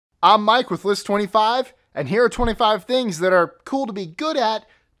I'm Mike with List 25, and here are 25 things that are cool to be good at,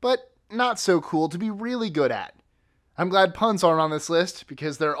 but not so cool to be really good at. I'm glad puns aren't on this list,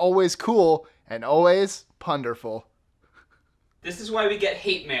 because they're always cool and always punderful. This is why we get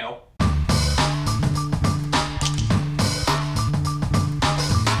hate mail.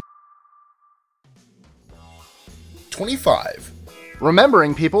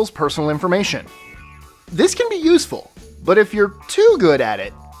 Remembering people's personal information. This can be useful, but if you're too good at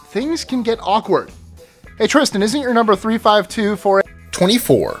it, things can get awkward. Hey Tristan, isn't your number 352 for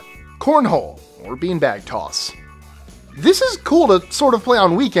 24. cornhole or beanbag toss? This is cool to sort of play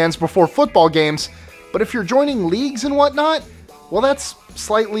on weekends before football games, but if you're joining leagues and whatnot, well, that's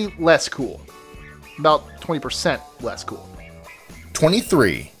slightly less cool. About 20% less cool.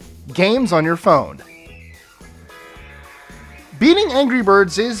 23. Games on your phone. Beating Angry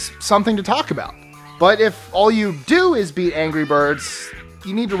Birds is something to talk about, but if all you do is beat Angry Birds,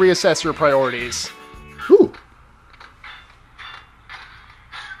 you need to reassess your priorities. Whew.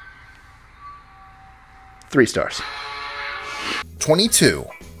 3 stars. 22.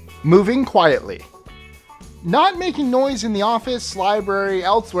 Moving quietly. Not making noise in the office, library,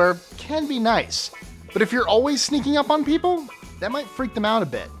 elsewhere can be nice, but if you're always sneaking up on people, that might freak them out a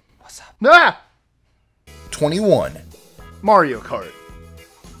bit. What's up? Ah! 21. Mario Kart.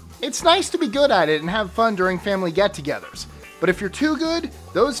 It's nice to be good at it and have fun during family get-togethers, but if you're too good,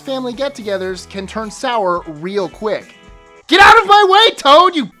 those family get-togethers can turn sour real quick. Get out of my way,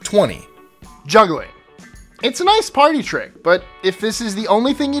 Toad, you... 20. Juggling. It's a nice party trick, but if this is the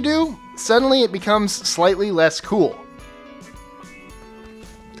only thing you do, suddenly it becomes slightly less cool.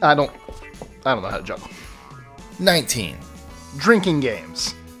 I don't know how to juggle. 19. Drinking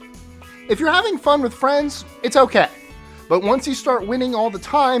games. If you're having fun with friends, it's okay. But once you start winning all the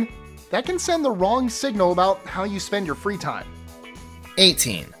time, that can send the wrong signal about how you spend your free time.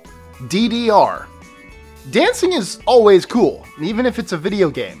 18. DDR. Dancing is always cool, even if it's a video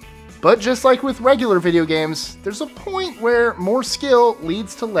game. But just like with regular video games, there's a point where more skill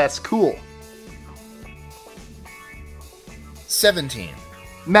leads to less cool. 17.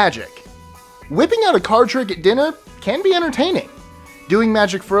 Magic. Whipping out a card trick at dinner can be entertaining. Doing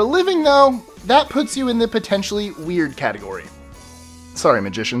magic for a living, though, that puts you in the potentially weird category. Sorry,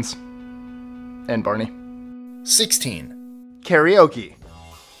 magicians. And Barney. 16. Karaoke.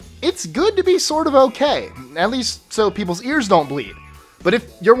 It's good to be sort of okay, at least so people's ears don't bleed. But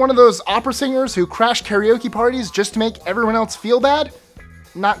if you're one of those opera singers who crash karaoke parties just to make everyone else feel bad,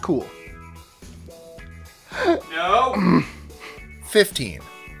 not cool. No. 15.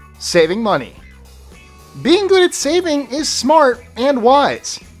 Saving money. Being good at saving is smart and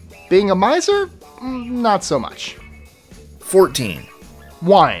wise. Being a miser, not so much. 14.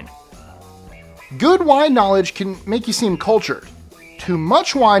 Wine. Good wine knowledge can make you seem cultured. Too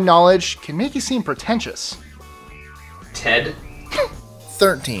much wine knowledge can make you seem pretentious. Ted.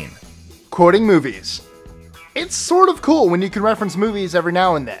 13. Quoting movies. It's sort of cool when you can reference movies every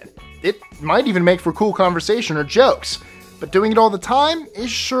now and then. It might even make for cool conversation or jokes, but doing it all the time is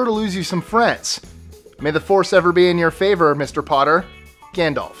sure to lose you some friends. May the Force ever be in your favor, Mr. Potter.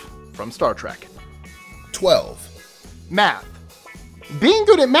 Gandalf, from Star Trek. 12. Math. Being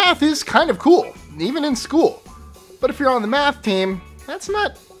good at math is kind of cool, even in school. But if you're on the math team, that's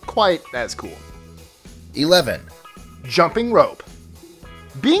not quite as cool. 11. Jumping rope.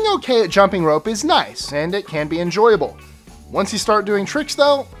 Being okay at jumping rope is nice, and it can be enjoyable. Once you start doing tricks,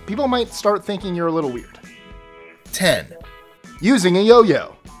 though, people might start thinking you're a little weird. 10. Using a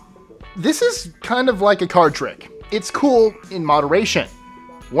yo-yo. This is kind of like a card trick. It's cool in moderation.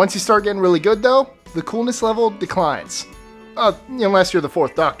 Once you start getting really good, though, the coolness level declines. Unless you're the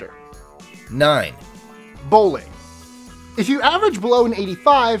 4th Doctor. 9. Bowling. If you average below an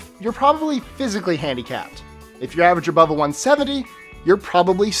 85, you're probably physically handicapped. If you average above a 170, you're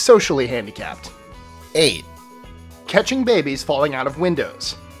probably socially handicapped. 8. Catching babies falling out of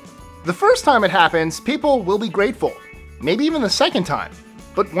windows. The first time it happens, people will be grateful. Maybe even the second time.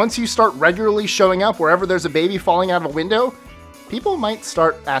 But once you start regularly showing up wherever there's a baby falling out of a window, people might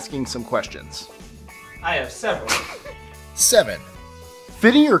start asking some questions. I have several. 7.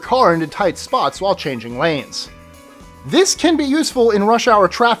 Fitting your car into tight spots while changing lanes. This can be useful in rush hour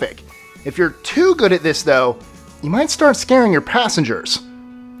traffic. If you're too good at this, though, you might start scaring your passengers,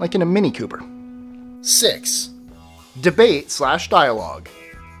 like in a Mini Cooper. 6. Debate/dialogue.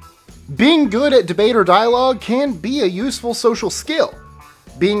 Being good at debate or dialogue can be a useful social skill.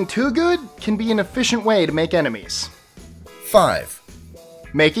 Being too good can be an efficient way to make enemies. 5.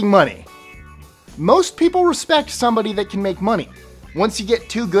 Making money. Most people respect somebody that can make money. Once you get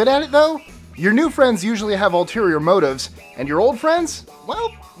too good at it, though, Your new friends usually have ulterior motives, and your old friends,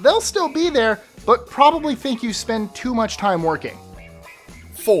 well, they'll still be there, but probably think you spend too much time working.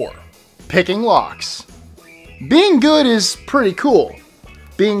 4. Picking locks. Being good is pretty cool.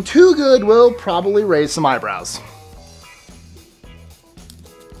 Being too good will probably raise some eyebrows.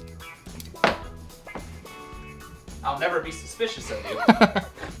 I'll never be suspicious of you.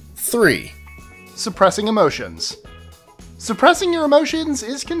 3. Suppressing emotions. Suppressing your emotions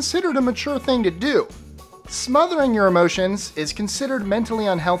is considered a mature thing to do. Smothering your emotions is considered mentally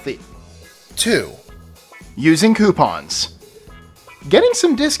unhealthy. 2. Using coupons. Getting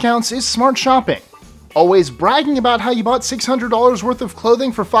some discounts is smart shopping. Always bragging about how you bought $600 worth of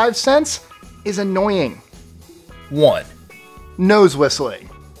clothing for 5 cents is annoying. 1. Nose whistling.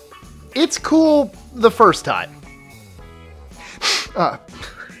 It's cool the first time. That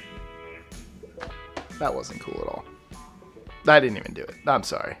wasn't cool at all. I didn't even do it. I'm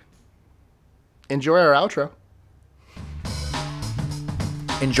sorry. Enjoy our outro.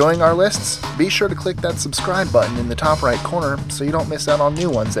 Enjoying our lists? Be sure to click that subscribe button in the top right corner so you don't miss out on new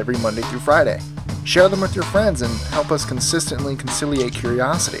ones every Monday through Friday. Share them with your friends and help us consistently conciliate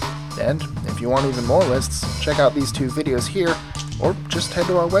curiosity. And if you want even more lists, check out these 2 videos here or just head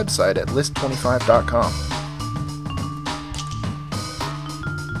to our website at list25.com.